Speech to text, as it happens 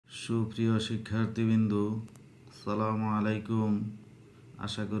সুপ্রিয় শিক্ষার্থীবৃন্দ, সালামু আলাইকুম।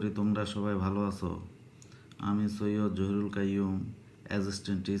 আশা করি তোমরা সবাই ভালো আছো। আমি Syed Zahirul Qayyum,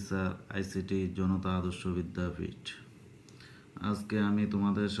 assistant teacher, ICT জনতা আদর্শ বিদ্যাপীঠ। আজকে আমি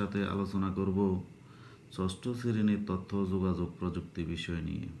তোমাদের সাথে আলোচনা করব ষষ্ঠ শ্রেণীর তথ্য যোগাযোগ প্রযুক্তি বিষয়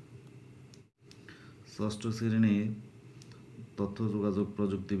নিয়ে। ষষ্ঠ শ্রেণীর তথ্য যোগাযোগ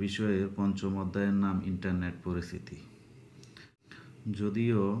প্রযুক্তি বিষয়ের পঞ্চম অধ্যায়ের নাম ইন্টারনেট পরিস্থিতি।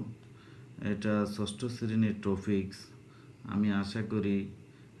 যদিও এটা ষষ্ঠ শ্রেণীর টপিকস, আমি আশা করি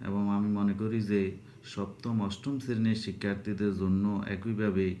এবং আমি মনে করি যে সপ্তম অষ্টম শ্রেণীর শিক্ষার্থীদের জন্য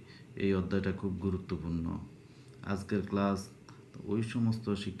একইভাবে এই অধ্যায়টা খুব গুরুত্বপূর্ণ। আজকের ক্লাস ওই সমস্ত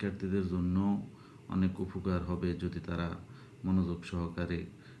শিক্ষার্থীদের জন্য অনেক উপকার হবে যদি তারা মনোযোগ সহকারে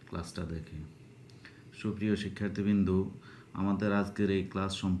ক্লাসটা দেখে। সুপ্রিয় শিক্ষার্থীবৃন্দ, আমাদের আজকের এই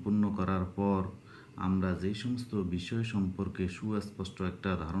ক্লাস সম্পূর্ণ করার পর আমরা যেই সমস্ত বিষয় সম্পর্কে সুস্পষ্ট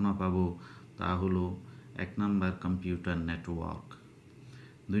একটা ধারণা পাব তা হলো 1 number computer network,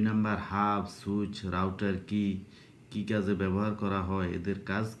 2 number hub, switch, router কি কাজে ব্যবহার করা হয়, এদের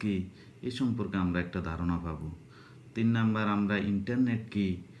কাজ কি, এই সম্পর্কে আমরা একটা ধারণা পাব। 3 নাম্বার আমরা ইন্টারনেট কি,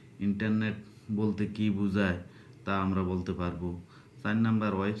 ইন্টারনেট বলতে কি বোঝায় তা আমরা বলতে পারবো। 4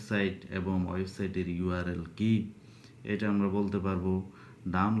 নাম্বার ওয়েবসাইট এবং ওয়েবসাইটের ইউআরএল কি, এটা আমরা বলতে পারবো।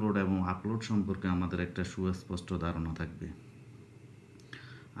 ডাউনলোড এবং আপলোড সম্পর্কে আমাদের একটা সুস্পষ্ট ধারণা থাকবে।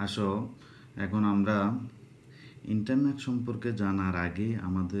 আসো এখন আমরা ইন্টারনেট সম্পর্কে জানার আগে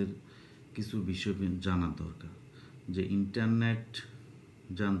আমাদের কিছু বিষয় জানা দরকার। যে ইন্টারনেট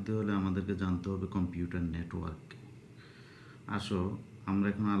জানতে হলে আমাদেরকে জানতে হবে কম্পিউটার নেটওয়ার্ক। আসো আমরা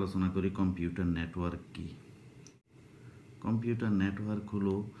এখন আলোচনা করি কম্পিউটার নেটওয়ার্ক কি। কম্পিউটার নেটওয়ার্ক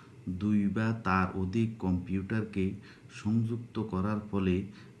হলো 2 বা তার অধিক কম্পিউটারকে সংযুক্ত করার ফলে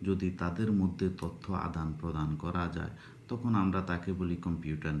যদি তাদের মধ্যে তথ্য আদান প্রদান করা যায় তখন আমরা তাকে বলি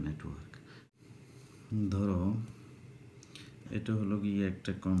কম্পিউটার নেটওয়ার্ক। ধরো এটা হলো গিয়ে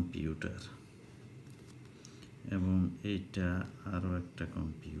একটা কম্পিউটার এবং এইটা আরও একটা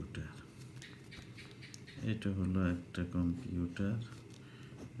কম্পিউটার, এটা হলো একটা কম্পিউটার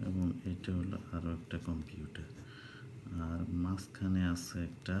এবং এটা হলো আরও একটা কম্পিউটার, আর মাঝখানে আছে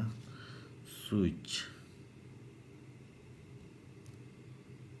একটা সুইচ।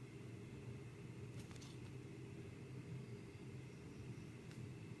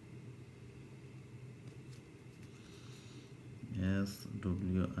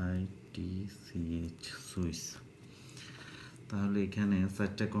 SWITCH switch. তাহলে এখানে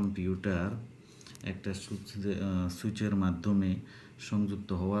 4টা কম্পিউটার একটা সুইচের মাধ্যমে সংযুক্ত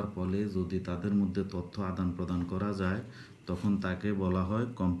হওয়ার ফলে যদি তাদের মধ্যে তথ্য আদান প্রদান করা যায় তখন তাকে বলা হয়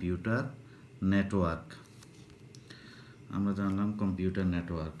কম্পিউটার নেটওয়ার্ক। আমরা জানলাম কম্পিউটার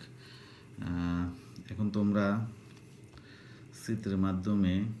নেটওয়ার্ক। এখন তোমরা চিত্রের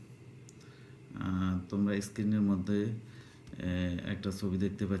মাধ্যমে তোমরা স্ক্রিনের মধ্যে একটা ছবি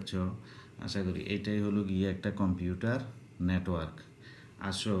দেখতে পাচ্ছ। আশা করি এটাই হলো গিয়ে একটা কম্পিউটার নেটওয়ার্ক।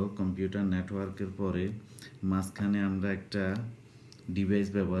 আসো কম্পিউটার নেটওয়ার্কের পরে মাঝখানে আমরা একটা ডিভাইস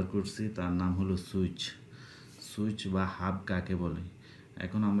ব্যবহার করছি, তার নাম হলো সুইচ। সুইচ বা হাব কাকে বলে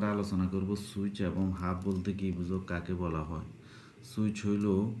এখন আমরা আলোচনা করব। সুইচ এবং হাব বলতে কি বুঝো, কাকে বলা হয়। সুইচ হইল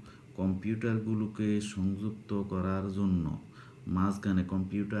কম্পিউটারগুলোকে সংযুক্ত করার জন্য মাঝখানে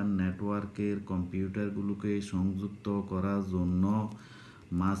কম্পিউটার নেটওয়ার্কের কম্পিউটারগুলোকে সংযুক্ত করার জন্য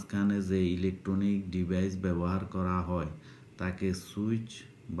মাঝখানে যে ইলেকট্রনিক ডিভাইস ব্যবহার করা হয় তাকে সুইচ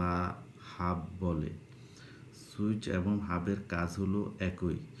বা হাব বলে। সুইচ এবং হাবের কাজ হলো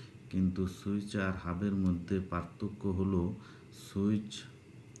একই, কিন্তু সুইচ আর হাবের মধ্যে পার্থক্য হলো সুইচ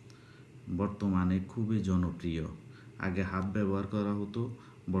বর্তমানে খুবই জনপ্রিয়। আগে হাব ব্যবহার করা হতো,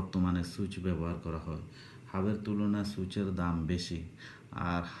 বর্তমানে সুইচ ব্যবহার করা হয়। হাবের তুলনায় সুইচের দাম বেশি,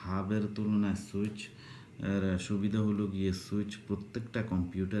 আর হাবের তুলনায় সুইচ এর সুবিধা হলো গিয়ে সুইচ প্রত্যেকটা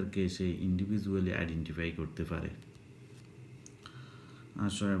কম্পিউটারকে সে ইন্ডিভিজুয়ালি আইডেন্টিফাই করতে পারে।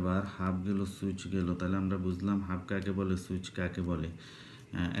 আসো এবার হাব গেল, সুইচ গেল, তাহলে আমরা বুঝলাম হাব কাকে বলে, সুইচ কাকে বলে।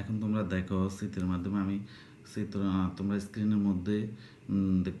 এখন তোমরা দেখো চিত্রের মাধ্যমে আমি তোমরা স্ক্রিনের মধ্যে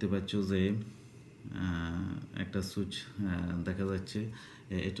দেখতে পাচ্ছ যে একটা সুইচ দেখা যাচ্ছে।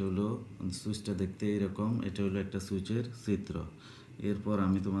 এটা হলো সুইচটা দেখতে এরকম, এটা হলো একটা সুইচের চিত্র। এরপর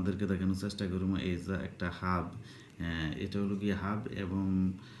আমি তোমাদেরকে দেখানোর চেষ্টা করবো এই যে একটা হাব, এটা হলো গিয়ে হাব এবং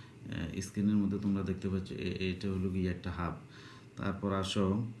স্ক্রিনের মধ্যে তোমরা দেখতে পাচ্ছ এটা হলো গিয়ে একটা হাব। তারপর আসো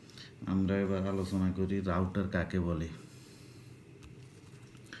আমরা এবার আলোচনা করি রাউটার কাকে বলে।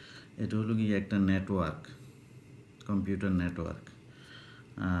 এটা হলো গিয়ে একটা নেটওয়ার্ক, কম্পিউটার নেটওয়ার্ক।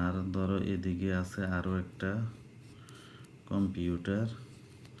 আর ধরো এদিকে আছে আরও একটা কম্পিউটার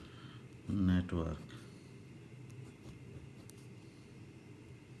নেটওয়ার্ক।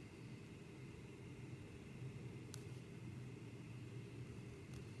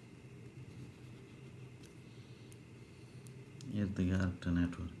 থেকে আরেকটা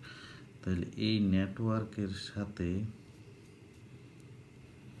নেটওয়ার্ক। তাহলে এই নেটওয়ার্কের সাথে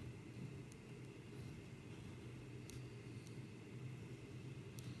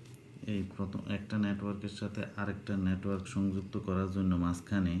এই প্রথম একটা নেটওয়ার্কের সাথে আরেকটা নেটওয়ার্ক সংযুক্ত করার জন্য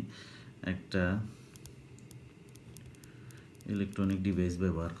মাঝখানে একটা ইলেকট্রনিক ডিভাইস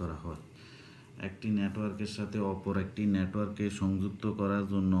ব্যবহার করা হয়। একটি নেটওয়ার্কের সাথে অপর একটি নেটওয়ার্কে সংযুক্ত করার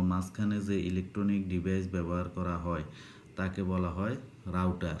জন্য মাঝখানে যে ইলেকট্রনিক ডিভাইস ব্যবহার করা হয় তাকে বলা হয়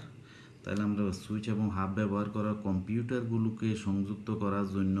রাউটার। তাহলে আমরা সুইচ এবং হাব ব্যবহার করা কম্পিউটারগুলোকে সংযুক্ত করার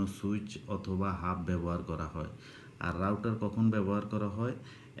জন্য সুইচ অথবা হাব ব্যবহার করা হয়। আর রাউটার কখন ব্যবহার করা হয়?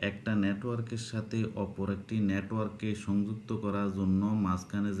 একটা নেটওয়ার্কের সাথে অপর একটি নেটওয়ার্ককে সংযুক্ত করার জন্য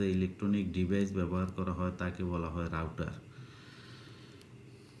মাঝখানে যে ইলেকট্রনিক ডিভাইস ব্যবহার করা হয় তাকে বলা হয় রাউটার।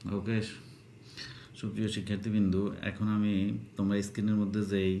 ওকে সুপ্রিয় শিক্ষার্থীবৃন্দু, এখন আমি তোমরা স্ক্রিনের মধ্যে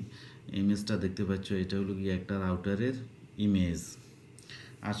যেই ইমেজটা দেখতে পাচ্ছ এটা হলো কি একটা রাউটারের ইমেজ।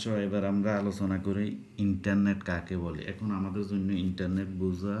 আসো এবার আমরা আলোচনা করি ইন্টারনেট কাকে বলে। এখন আমাদের জন্য ইন্টারনেট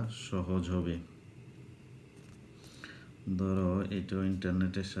বোঝা সহজ হবে। ধরো এটাও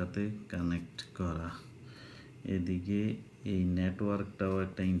ইন্টারনেটের সাথে কানেক্ট করা, এদিকে এই নেটওয়ার্কটাও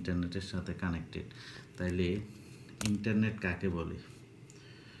একটা ইন্টারনেটের সাথে কানেক্টেড। তাইলে ইন্টারনেট কাকে বলে?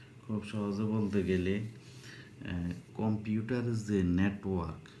 খুব সহজে বলতে গেলে কম্পিউটারের যে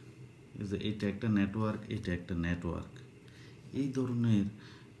নেটওয়ার্ক, যে এটা একটা নেটওয়ার্ক, এটা একটা নেটওয়ার্ক, এই ধরনের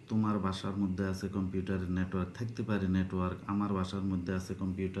তোমার বাসার মধ্যে আছে কম্পিউটারের নেটওয়ার্ক, থাকতে পারে নেটওয়ার্ক, আমার বাসার মধ্যে আছে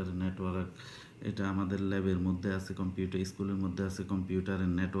কম্পিউটারের নেটওয়ার্ক, এটা আমাদের ল্যাবের মধ্যে আছে কম্পিউটার, স্কুলের মধ্যে আছে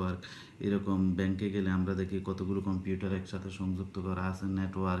কম্পিউটারের নেটওয়ার্ক। এরকম ব্যাংকে গেলে আমরা দেখি কতগুলো কম্পিউটার একসাথে সংযুক্ত করা আছে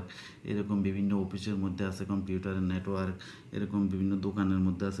নেটওয়ার্ক। এরকম বিভিন্ন অফিসের মধ্যে আছে কম্পিউটারের নেটওয়ার্ক, এরকম বিভিন্ন দোকানের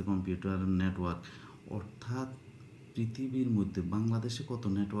মধ্যে আছে কম্পিউটারের নেটওয়ার্ক। অর্থাৎ পৃথিবীর মধ্যে বাংলাদেশে কত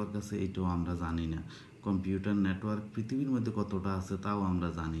নেটওয়ার্ক আছে এটাও আমরা জানি না, কম্পিউটার নেটওয়ার্ক পৃথিবীর মধ্যে কতটা আছে তাও আমরা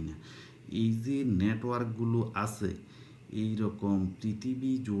জানি না। এই যে নেটওয়ার্কগুলো আছে, এই রকম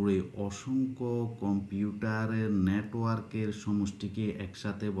পৃথিবী জুড়ে অসংখ্য কম্পিউটারের নেটওয়ার্কের সমষ্টিকে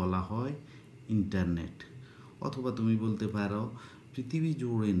একসাথে বলা হয় ইন্টারনেট। অথবা তুমি বলতে পারো পৃথিবী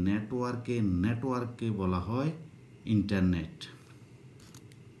জুড়ে নেটওয়ার্ককে বলা হয় ইন্টারনেট।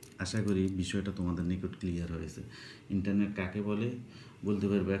 আশা করি বিষয়টা তোমাদের নিকট ক্লিয়ার হয়েছে। ইন্টারনেট কাকে বলে বলতে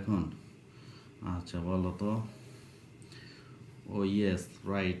পারবে এখন? আচ্ছা বলো তো। ও ইয়েস,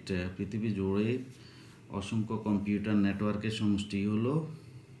 রাইট, পৃথিবী জুড়ে অসংখ্য কম্পিউটার নেটওয়ার্কের সমষ্টি হলো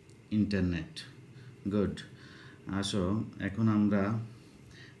ইন্টারনেট। গুড। আসো এখন আমরা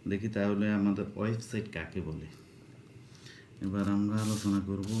দেখি তাহলে আমাদের ওয়েবসাইট কাকে বলে। এবার আমরা আলোচনা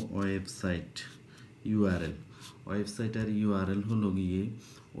করব ওয়েবসাইট, ইউআরএল। ওয়েবসাইট আর ইউআরএল হলো গিয়ে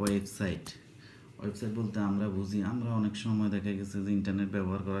ওয়েবসাইট বলতে আমরা বুঝি, আমরা অনেক সময় দেখা গেছে যে ইন্টারনেট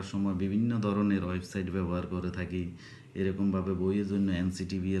ব্যবহার করার সময় বিভিন্ন ধরনের ওয়েবসাইট ব্যবহার করে থাকি। এরকমভাবে বইয়ের জন্য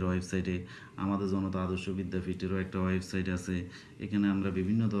এনসিটিভি এর ওয়েবসাইটে, আমাদের জনতা আদর্শ বিদ্যাপীঠেরও একটা ওয়েবসাইট আছে, এখানে আমরা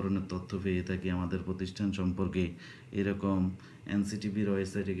বিভিন্ন ধরনের তথ্য পেয়ে থাকি আমাদের প্রতিষ্ঠান সম্পর্কে। এরকম এনসিটিভির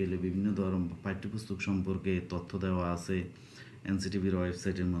ওয়েবসাইটে গেলে বিভিন্ন ধরনের পাঠ্যপুস্তক সম্পর্কে তথ্য দেওয়া আছে এনসিটিভির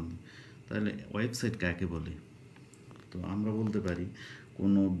ওয়েবসাইটের মধ্যে। তাহলে ওয়েবসাইট কাকে বলে? তো আমরা বলতে পারি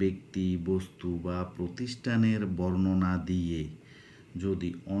কোনো ব্যক্তি, বস্তু বা প্রতিষ্ঠানের বর্ণনা দিয়ে যদি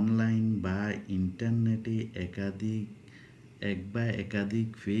অনলাইন বা ইন্টারনেটে একাধিক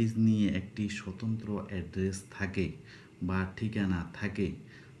পেজ নিয়ে একটি স্বতন্ত্র অ্যাড্রেস থাকে বা ঠিকানা থাকে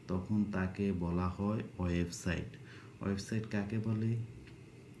তখন তাকে বলা হয় ওয়েবসাইট। ওয়েবসাইট কাকে বলে?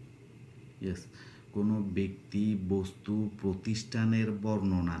 ইয়েস, কোনো ব্যক্তি, বস্তু, প্রতিষ্ঠানের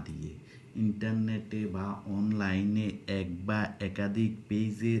বর্ণনা দিয়ে ইন্টারনেটে বা অনলাইনে এক বা একাধিক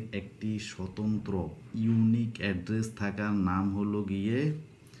পেজের একটি স্বতন্ত্র ইউনিক অ্যাড্রেস থাকার নাম হলো গিয়ে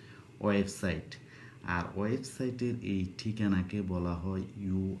ওয়েবসাইট। আর ওয়েবসাইটের এই ঠিকানাকে বলা হয়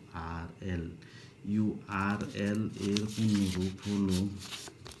ইউআরএল। ইউআরএল এর পূর্ণরূপ হলো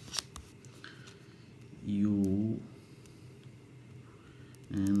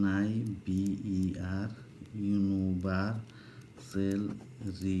UNIVER, universal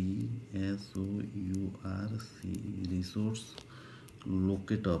resource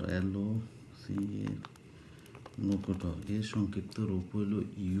locator, locator এর সংক্ষিপ্ত রূপ হলো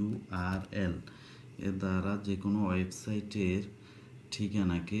ইউআরএল। এর দ্বারা যে কোনো ওয়েবসাইটের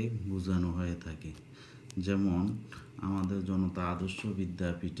ঠিকানাকে বোঝানো হয়ে থাকে। যেমন আমাদের জনতা আদর্শ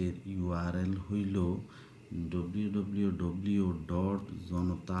বিদ্যাপীঠের ইউআরএল হইল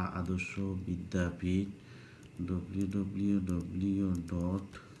www.jonataadarshobidyapeeth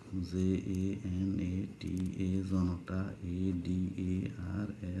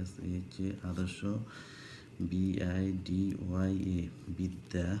আদর্শ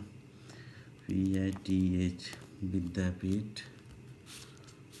বিদ্যাপীঠ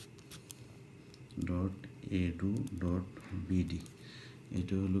edu.bd।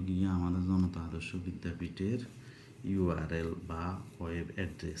 এটা হলো গিয়ে আমাদের জনতা আদর্শ বিদ্যাপীঠের ইউআরএল বা ওয়েব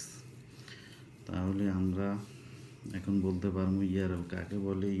অ্যাড্রেস। তাহলে আমরা এখন বলতে পারবো ইউআরএল কাকে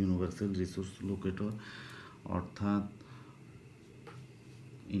বলে। ইউনিভার্সাল রিসোর্স লোকেটর, অর্থাৎ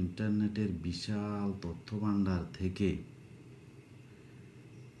ইন্টারনেটের বিশাল তথ্য ভাণ্ডার থেকে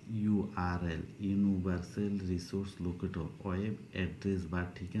URL universal resource locator web address বা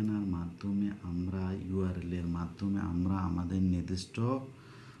ঠিকানার মাধ্যমে আমরা ইউআরএলের মাধ্যমে আমরা আমাদের নির্দিষ্ট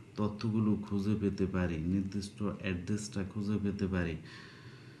তথ্যগুলো খুঁজে পেতে পারি, নির্দিষ্ট অ্যাড্রেসটা খুঁজে পেতে পারি।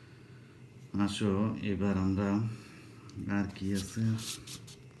 আসো এবার আমরা আর কি আছে,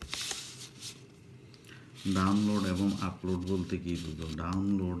 ডাউনলোড এবং আপলোড বলতে কি বুঝো?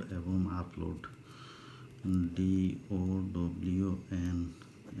 ডাউনলোড এবং আপলোড, DOWNLOAD,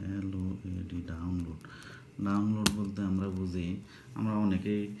 ডাউনলোড। ডাউনলোড বলতে আমরা বুঝি আমরা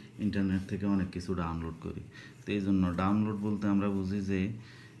অনেকেই ইন্টারনেট থেকে অনেক কিছু ডাউনলোড করি, তো এই জন্য ডাউনলোড বলতে আমরা বুঝি যে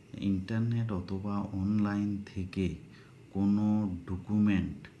ইন্টারনেট অথবা অনলাইন থেকে কোনো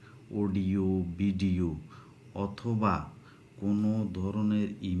ডকুমেন্ট, অডিও, ভিডিও অথবা কোনো ধরনের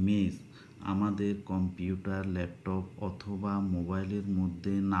ইমেজ আমাদের কম্পিউটার, ল্যাপটপ অথবা মোবাইলের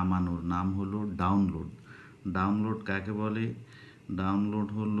মধ্যে নামানোর নাম হলো ডাউনলোড। ডাউনলোড কাকে বলে? ডাউনলোড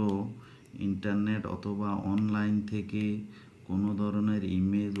হলো ইন্টারনেট অথবা অনলাইন থেকে কোনো ধরনের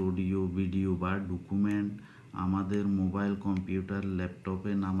ইমেজ, অডিও, ভিডিও বা ডকুমেন্ট আমাদের মোবাইল, কম্পিউটার,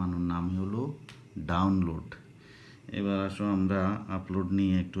 ল্যাপটপে নামানোর নাম হলো ডাউনলোড। এবার আসো আমরা আপলোড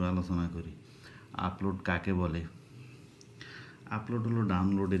নিয়ে একটু আলোচনা করি। আপলোড কাকে বলে? আপলোড হলো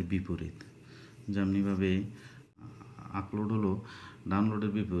ডাউনলোডের বিপরীত। যেমনিভাবে আপলোড হলো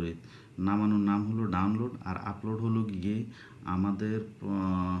ডাউনলোডের বিপরীত, নামানোর নাম হলো ডাউনলোড, আর আপলোড হলো গিয়ে আমাদের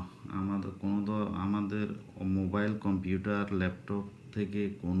আমাদের মোবাইল, কম্পিউটার, ল্যাপটপ থেকে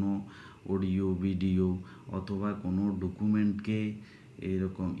কোনো অডিও, ভিডিও অথবা কোনো ডকুমেন্টকে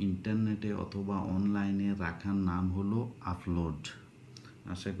এরকম ইন্টারনেটে অথবা অনলাইনে রাখার নাম হলো আপলোড।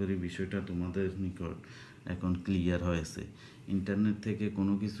 আশা করি বিষয়টা তোমাদের নিকট এখন ক্লিয়ার হয়েছে। ইন্টারনেট থেকে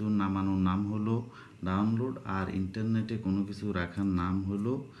কোনো কিছু নামানোর নাম হলো ডাউনলোড, আর ইন্টারনেটে কোনো কিছু রাখার নাম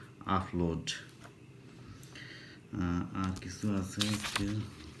হলো আপলোড। আর কিছু আছে আজকে?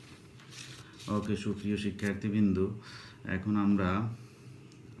 ওকে, সুপ্রিয় শিক্ষার্থীবৃন্দ, এখন আমরা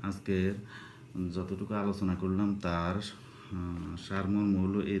আজকের যতটুকু আলোচনা করলাম তার সারমর্ম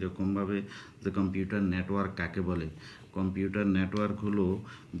হলো এইরকমভাবে যে কম্পিউটার নেটওয়ার্ক কাকে বলে। কম্পিউটার নেটওয়ার্ক হলো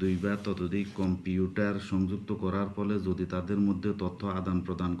দুই বা ততোধিক কম্পিউটার সংযুক্ত করার ফলে যদি তাদের মধ্যে তথ্য আদান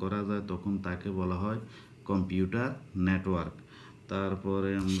প্রদান করা যায় তখন তাকে বলা হয় কম্পিউটার নেটওয়ার্ক। তারপরে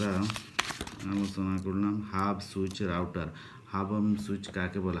আমরা আলোচনা করলাম হাব, সুইচ, রাউটার। হাব এবং সুইচ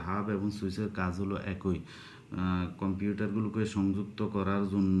কাকে বলে? হাব এবং সুইচের কাজ হলো একই। কম্পিউটারগুলোকে সংযুক্ত করার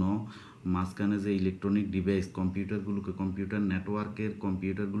জন্য মাঝখানে যে ইলেকট্রনিক ডিভাইস, কম্পিউটার নেটওয়ার্কের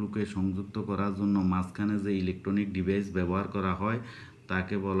কম্পিউটারগুলোকে সংযুক্ত করার জন্য মাঝখানে যে ইলেকট্রনিক ডিভাইস ব্যবহার করা হয়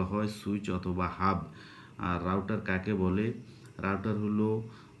তাকে বলা হয় সুইচ অথবা হাব। আর রাউটার কাকে বলে? রাউটার হলো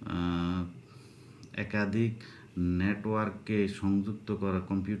একাধিক নেটওয়ার্ককে সংযুক্ত করা,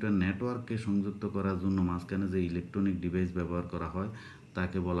 কম্পিউটার নেটওয়ার্ককে সংযুক্ত করার জন্য মাঝখানে যে ইলেকট্রনিক ডিভাইস ব্যবহার করা হয়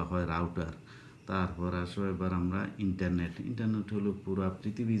তাকে বলা হয় রাউটার। তারপর আসো এবার আমরা ইন্টারনেট। ইন্টারনেট হলো পুরো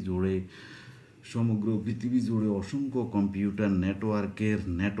পৃথিবী জুড়ে, সমগ্র পৃথিবী জুড়ে অসংখ্য কম্পিউটার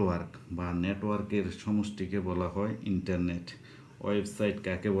নেটওয়ার্ক বা নেটওয়ার্কের সমষ্টিকে বলা হয় ইন্টারনেট। ওয়েবসাইট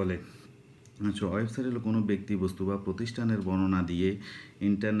কাকে বলে? আচ্ছা, ওয়েবসাইট হলো কোনো ব্যক্তি, বস্তু বা প্রতিষ্ঠানের বর্ণনা দিয়ে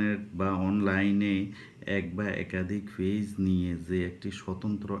ইন্টারনেট বা অনলাইনে এক বা একাধিক পেজ নিয়ে যে একটি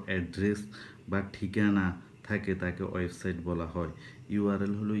স্বতন্ত্র অ্যাড্রেস বা ঠিকানা থাকে তাকে ওয়েবসাইট বলা হয়।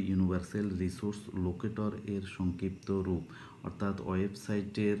 ইউআরএল হলো ইউনিভার্সাল রিসোর্স লোকেটর এর সংক্ষিপ্ত রূপ, অর্থাৎ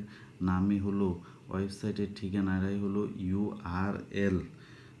ওয়েবসাইটের নামই হলো, ওয়েবসাইটের ঠিকানাটাই হলো ইউআরএল।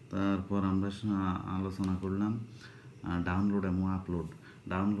 তারপর আমরা আলোচনা করলাম ডাউনলোড এবং আপলোড।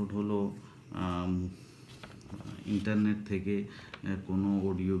 ডাউনলোড হলো ইন্টারনেট থেকে কোনো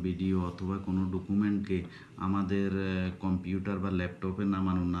অডিও, ভিডিও অথবা কোনো ডকুমেন্টকে আমাদের কম্পিউটার বা ল্যাপটপে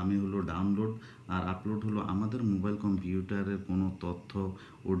নামানোর নামই হলো ডাউনলোড। আর আপলোড হলো আমাদের মোবাইল, কম্পিউটারের কোনো তথ্য,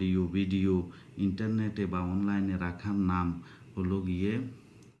 অডিও, ভিডিও ইন্টারনেটে বা অনলাইনে রাখার নাম হলো গিয়ে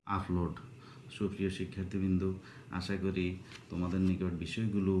আপলোড। সুপ্রিয় শিক্ষার্থীবৃন্দ, আশা করি তোমাদের নিকট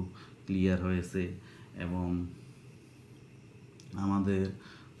বিষয়গুলো ক্লিয়ার হয়েছে এবং আমাদের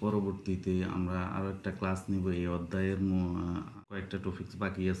পরবর্তীতে আমরা আরও একটা ক্লাস নিব। এই অধ্যায়ের কয়েকটা টপিকস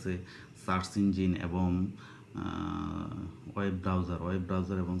বাকি আছে, সার্চ ইঞ্জিন এবং ওয়েব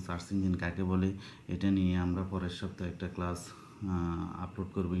ব্রাউজার এবং সার্চ ইঞ্জিন কাকে বলে, এটা নিয়ে আমরা পরের সপ্তাহে একটা ক্লাস আপলোড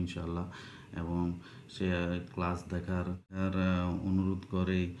করবো ইনশাআল্লাহ। এবং সে ক্লাস দেখার অনুরোধ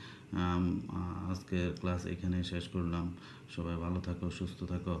করেই আজকের ক্লাস এখানে শেষ করলাম। সবাই ভালো থাকো, সুস্থ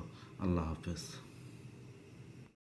থাকো। আল্লাহ হাফেজ।